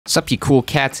Sup you cool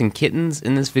cats and kittens,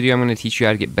 in this video I'm going to teach you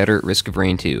how to get better at Risk of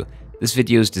Rain 2. This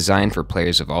video is designed for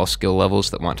players of all skill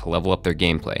levels that want to level up their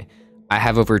gameplay. I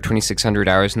have over 2,600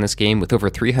 hours in this game with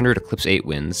over 300 Eclipse 8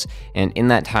 wins, and in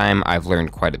that time I've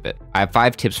learned quite a bit. I have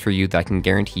 5 tips for you that I can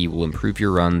guarantee will improve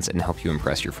your runs and help you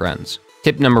impress your friends.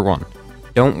 Tip number 1.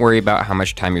 Don't worry about how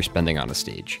much time you're spending on a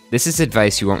stage. This is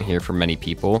advice you won't hear from many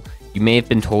people. You may have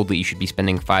been told that you should be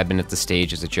spending 5 minutes a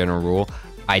stage as a general rule.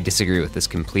 I disagree with this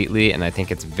completely, and I think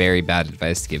it's very bad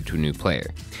advice to give to a new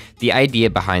player. The idea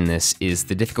behind this is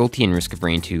the difficulty in Risk of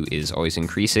Rain 2 is always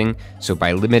increasing, so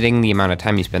by limiting the amount of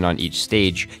time you spend on each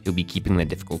stage, you'll be keeping the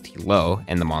difficulty low,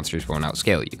 and the monsters won't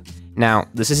outscale you. Now,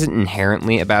 this isn't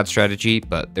inherently a bad strategy,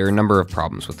 but there are a number of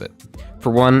problems with it. For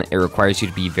one, it requires you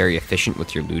to be very efficient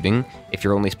with your looting. If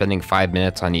you're only spending 5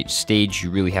 minutes on each stage,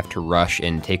 you really have to rush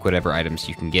and take whatever items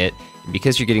you can get, and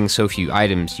because you're getting so few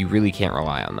items, you really can't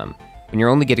rely on them. When you're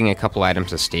only getting a couple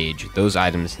items a stage, those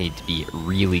items need to be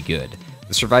really good.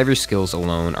 The survivor's skills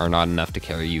alone are not enough to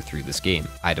carry you through this game.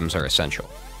 Items are essential.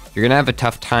 You're gonna have a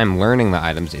tough time learning the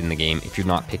items in the game if you're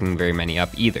not picking very many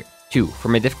up either. 2.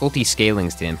 From a difficulty scaling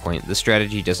standpoint, this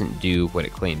strategy doesn't do what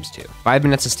it claims to. 5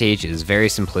 minutes a stage is very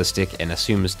simplistic and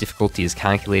assumes difficulty is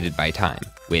calculated by time,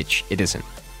 which it isn't.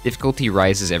 Difficulty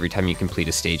rises every time you complete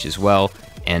a stage as well,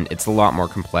 and it's a lot more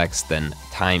complex than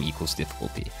time equals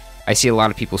difficulty. I see a lot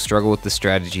of people struggle with this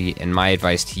strategy, and my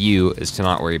advice to you is to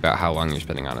not worry about how long you're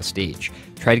spending on a stage.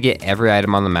 Try to get every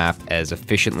item on the map as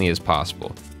efficiently as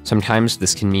possible. Sometimes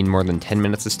this can mean more than 10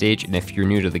 minutes a stage, and if you're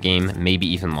new to the game, maybe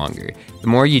even longer. The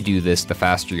more you do this, the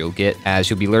faster you'll get, as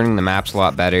you'll be learning the maps a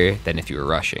lot better than if you were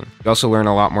rushing. You also learn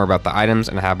a lot more about the items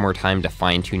and have more time to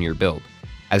fine-tune your build.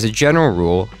 As a general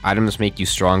rule, items make you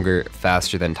stronger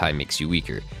faster than time makes you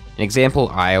weaker. An example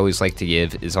I always like to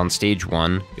give is on stage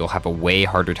 1, you'll have a way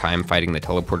harder time fighting the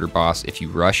teleporter boss if you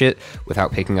rush it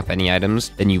without picking up any items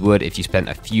than you would if you spent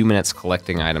a few minutes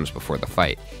collecting items before the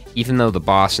fight. Even though the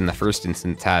boss in the first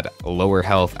instance had lower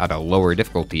health at a lower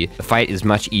difficulty, the fight is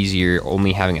much easier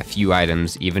only having a few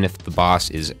items even if the boss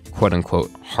is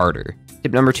quote-unquote harder.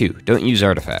 Tip number 2, don't use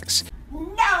artifacts.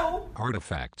 No!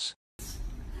 Artifacts.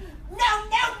 No!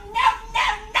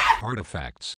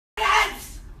 Artifacts.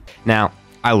 Yes! Now,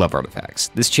 I love artifacts.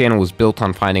 This channel was built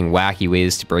on finding wacky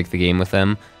ways to break the game with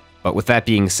them, but with that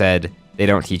being said, they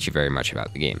don't teach you very much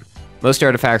about the game. Most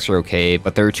artifacts are okay,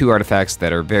 but there are 2 artifacts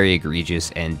that are very egregious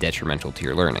and detrimental to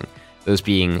your learning, those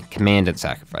being Command and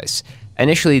Sacrifice.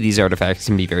 Initially, these artifacts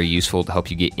can be very useful to help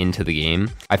you get into the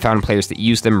game. I found players that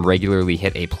use them regularly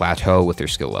hit a plateau with their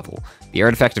skill level. The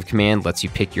artifact of Command lets you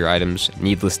pick your items.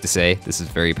 Needless to say, this is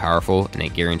very powerful, and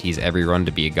it guarantees every run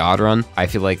to be a god run. I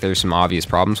feel like there's some obvious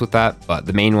problems with that, but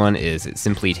the main one is it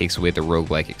simply takes away the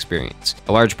roguelike experience.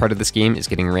 A large part of this game is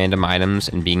getting random items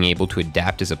and being able to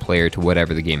adapt as a player to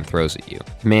whatever the game throws at you.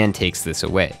 Command takes this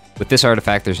away. With this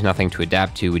artifact, there's nothing to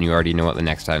adapt to when you already know what the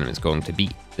next item is going to be.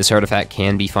 This artifact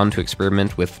can be fun to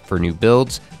experiment with for new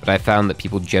builds, but I found that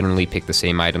people generally pick the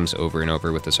same items over and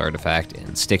over with this artifact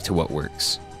and stick to what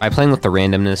works. By playing with the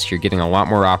randomness, you're getting a lot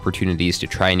more opportunities to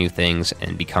try new things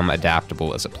and become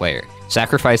adaptable as a player.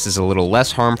 Sacrifice is a little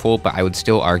less harmful, but I would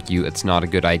still argue it's not a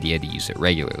good idea to use it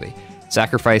regularly.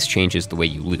 Sacrifice changes the way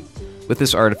you loot. With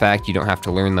this artifact, you don't have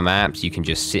to learn the maps, you can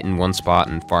just sit in one spot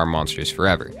and farm monsters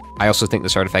forever. I also think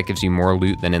this artifact gives you more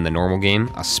loot than in the normal game,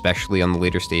 especially on the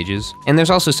later stages. And there's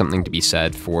also something to be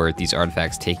said for these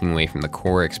artifacts taking away from the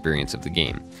core experience of the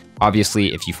game.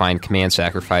 Obviously, if you find Command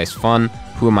Sacrifice fun,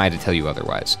 who am I to tell you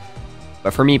otherwise?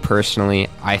 But for me personally,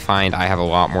 I find I have a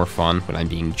lot more fun when I'm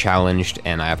being challenged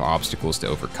and I have obstacles to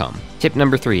overcome. Tip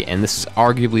number 3, and this is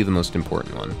arguably the most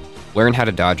important one. Learn how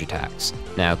to dodge attacks.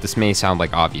 Now, this may sound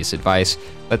like obvious advice,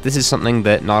 but this is something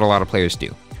that not a lot of players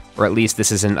do. Or at least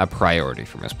this isn't a priority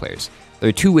for most players. There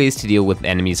are 2 ways to deal with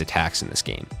enemies' attacks in this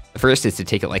game. The first is to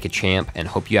take it like a champ and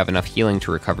hope you have enough healing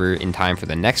to recover in time for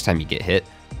the next time you get hit,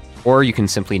 or you can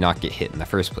simply not get hit in the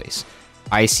first place.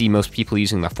 I see most people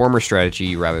using the former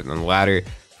strategy rather than the latter,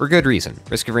 for good reason.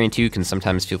 Risk of Rain 2 can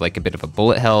sometimes feel like a bit of a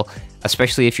bullet hell,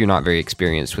 especially if you're not very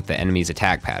experienced with the enemy's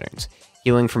attack patterns.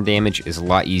 Healing from damage is a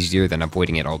lot easier than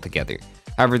avoiding it altogether.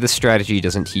 However, this strategy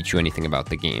doesn't teach you anything about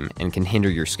the game and can hinder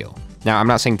your skill. Now, I'm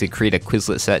not saying to create a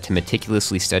Quizlet set to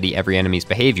meticulously study every enemy's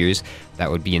behaviors.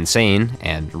 That would be insane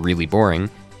and really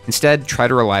boring. Instead, try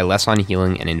to rely less on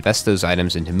healing and invest those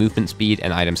items into movement speed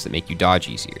and items that make you dodge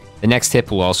easier. The next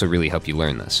tip will also really help you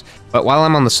learn this. But while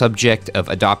I'm on the subject of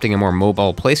adopting a more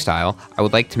mobile playstyle, I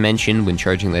would like to mention when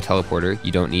charging the teleporter,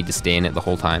 you don't need to stay in it the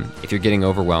whole time. If you're getting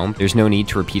overwhelmed, there's no need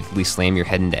to repeatedly slam your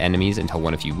head into enemies until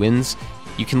one of you wins.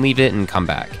 You can leave it and come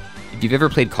back. If you've ever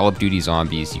played Call of Duty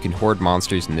Zombies, you can hoard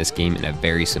monsters in this game in a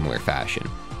very similar fashion.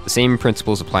 The same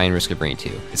principles apply in Risk of Rain 2.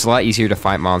 It's a lot easier to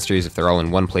fight monsters if they're all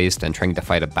in one place than trying to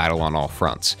fight a battle on all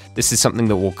fronts. This is something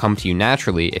that will come to you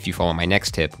naturally if you follow my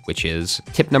next tip, which is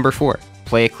tip number 4,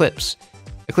 play Eclipse.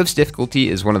 Eclipse difficulty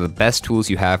is one of the best tools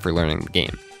you have for learning the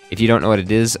game. If you don't know what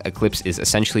it is, Eclipse is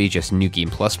essentially just New Game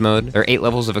Plus mode. There are 8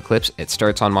 levels of Eclipse. It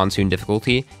starts on Monsoon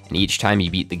difficulty, and each time you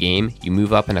beat the game, you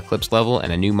move up an Eclipse level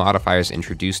and a new modifier is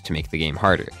introduced to make the game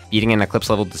harder. Beating an Eclipse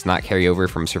level does not carry over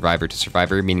from survivor to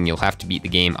survivor, meaning you'll have to beat the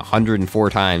game 104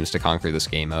 times to conquer this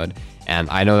game mode. And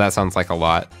I know that sounds like a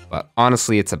lot, but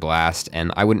honestly it's a blast,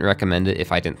 and I wouldn't recommend it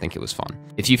if I didn't think it was fun.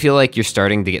 If you feel like you're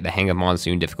starting to get the hang of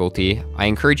Monsoon difficulty, I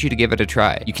encourage you to give it a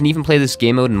try. You can even play this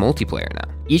game mode in multiplayer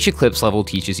now. Each Eclipse level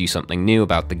teaches you something new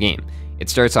about the game. It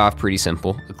starts off pretty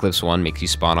simple. Eclipse 1 makes you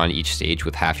spawn on each stage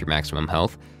with half your maximum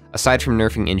health. Aside from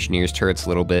nerfing Engineer's turrets a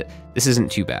little bit, this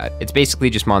isn't too bad. It's basically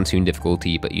just Monsoon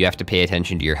difficulty, but you have to pay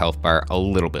attention to your health bar a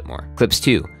little bit more. Eclipse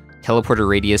 2, teleporter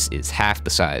radius is half the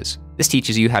size. This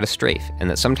teaches you how to strafe, and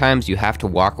that sometimes you have to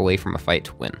walk away from a fight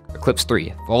to win. Eclipse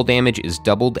 3, fall damage is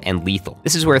doubled and lethal.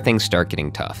 This is where things start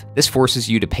getting tough. This forces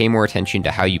you to pay more attention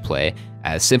to how you play,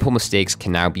 as simple mistakes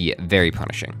can now be very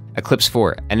punishing. Eclipse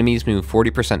 4, enemies move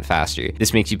 40% faster.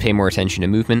 This makes you pay more attention to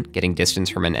movement. Getting distance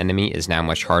from an enemy is now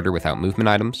much harder without movement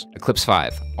items. Eclipse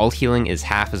 5, all healing is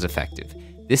half as effective.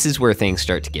 This is where things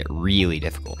start to get really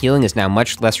difficult. Healing is now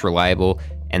much less reliable,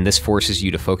 and this forces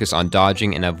you to focus on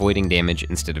dodging and avoiding damage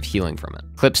instead of healing from it.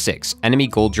 Eclipse 6, enemy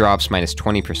gold drops minus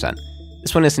 20%.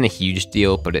 This one isn't a huge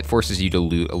deal, but it forces you to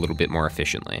loot a little bit more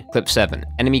efficiently. Eclipse 7,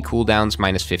 enemy cooldowns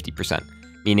minus 50%,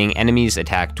 meaning enemies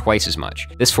attack twice as much.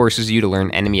 This forces you to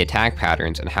learn enemy attack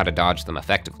patterns and how to dodge them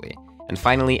effectively. And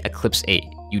finally, Eclipse 8,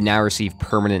 you now receive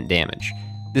permanent damage.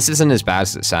 This isn't as bad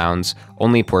as it sounds.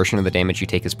 Only a portion of the damage you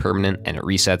take is permanent and it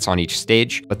resets on each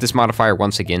stage, but this modifier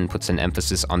once again puts an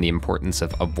emphasis on the importance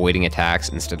of avoiding attacks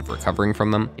instead of recovering from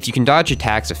them. If you can dodge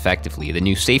attacks effectively, the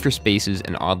new safer spaces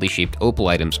and oddly shaped opal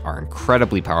items are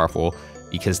incredibly powerful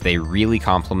because they really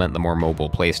complement the more mobile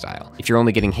playstyle. If you're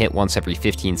only getting hit once every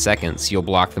 15 seconds, you'll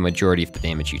block the majority of the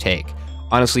damage you take.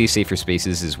 Honestly, Safer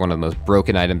Spaces is one of the most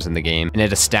broken items in the game, and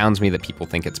it astounds me that people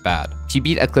think it's bad. If you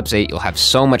beat Eclipse 8, you'll have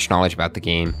so much knowledge about the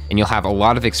game, and you'll have a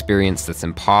lot of experience that's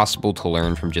impossible to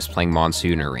learn from just playing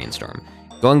Monsoon or Rainstorm.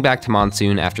 Going back to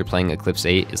Monsoon after playing Eclipse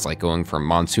 8 is like going from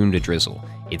Monsoon to Drizzle.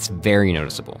 It's very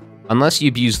noticeable. Unless you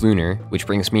abuse Lunar, which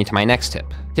brings me to my next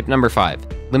tip. Tip number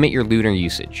 5, limit your Lunar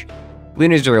usage.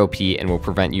 Lunars are OP and will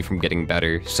prevent you from getting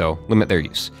better, so limit their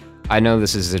use. I know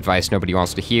this is advice nobody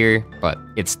wants to hear, but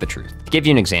it's the truth. To give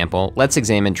you an example, let's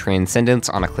examine Transcendence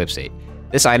on Eclipse 8.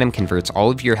 This item converts all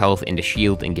of your health into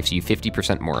shield and gives you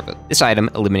 50% more of it. This item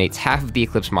eliminates half of the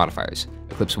Eclipse modifiers.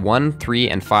 Eclipse 1, 3,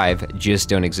 and 5 just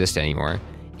don't exist anymore.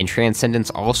 And Transcendence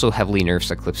also heavily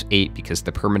nerfs Eclipse 8 because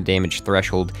the permanent damage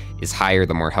threshold is higher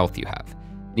the more health you have.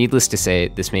 Needless to say,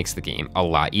 this makes the game a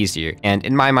lot easier, and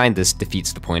in my mind this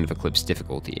defeats the point of Eclipse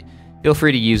difficulty. Feel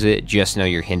free to use it, just know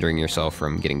you're hindering yourself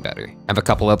from getting better. I have a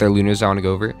couple other Lunars I want to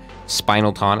go over.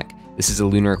 Spinal Tonic. This is a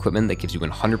Lunar equipment that gives you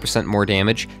 100% more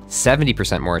damage,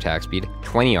 70% more attack speed,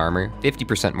 20 armor,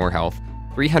 50% more health,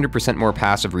 300% more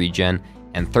passive regen,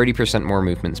 and 30% more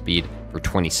movement speed for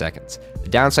 20 seconds. The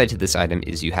downside to this item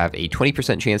is you have a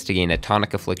 20% chance to gain a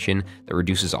Tonic Affliction that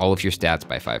reduces all of your stats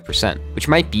by 5%, which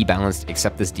might be balanced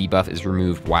except this debuff is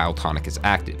removed while Tonic is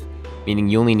active, meaning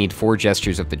you only need 4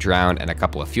 Gestures of the Drowned and a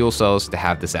couple of fuel cells to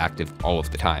have this active all of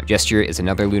the time. Gesture is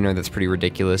another Lunar that's pretty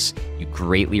ridiculous. You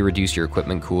greatly reduce your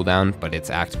equipment cooldown, but it's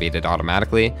activated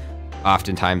automatically.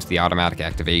 Oftentimes, the automatic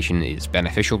activation is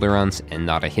beneficial to runs and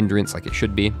not a hindrance like it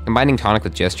should be. Combining Tonic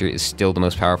with Gesture is still the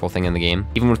most powerful thing in the game,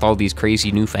 even with all these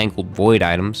crazy newfangled Void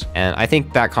items, and I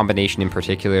think that combination in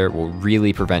particular will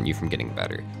really prevent you from getting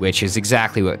better, which is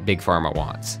exactly what Big Pharma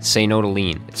wants. Say no to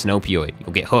lean, it's an opioid,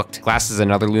 you'll get hooked. Glass is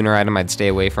another Lunar item I'd stay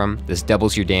away from. This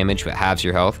doubles your damage but halves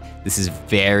your health. This is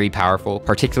very powerful,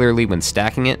 particularly when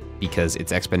stacking it, because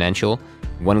it's exponential.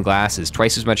 1 glass is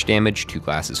twice as much damage, 2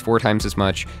 glass is 4 times as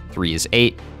much, 3 is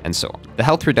 8, and so on. The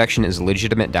health reduction is a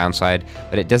legitimate downside,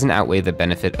 but it doesn't outweigh the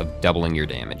benefit of doubling your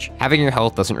damage. Having your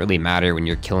health doesn't really matter when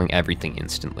you're killing everything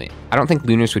instantly. I don't think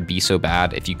Lunars would be so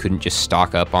bad if you couldn't just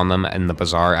stock up on them in the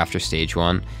bazaar after stage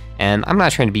 1. And I'm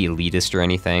not trying to be elitist or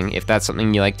anything. If that's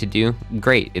something you like to do,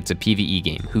 great, it's a PvE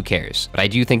game, who cares? But I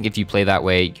do think if you play that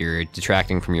way, you're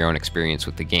detracting from your own experience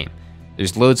with the game.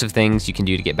 There's loads of things you can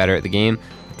do to get better at the game,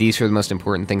 but these are the most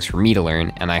important things for me to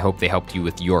learn, and I hope they helped you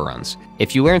with your runs.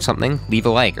 If you learned something, leave a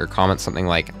like or comment something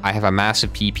like, I have a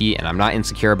massive PP and I'm not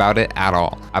insecure about it at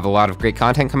all. I have a lot of great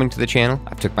content coming to the channel.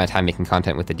 I've took my time making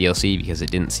content with the DLC because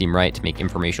it didn't seem right to make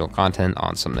informational content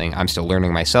on something I'm still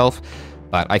learning myself.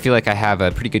 but I feel like I have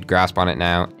a pretty good grasp on it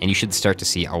now, and you should start to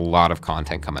see a lot of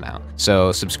content coming out.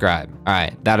 So subscribe. All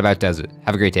right, that about does it.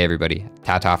 Have a great day, everybody.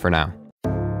 Ta-ta for now.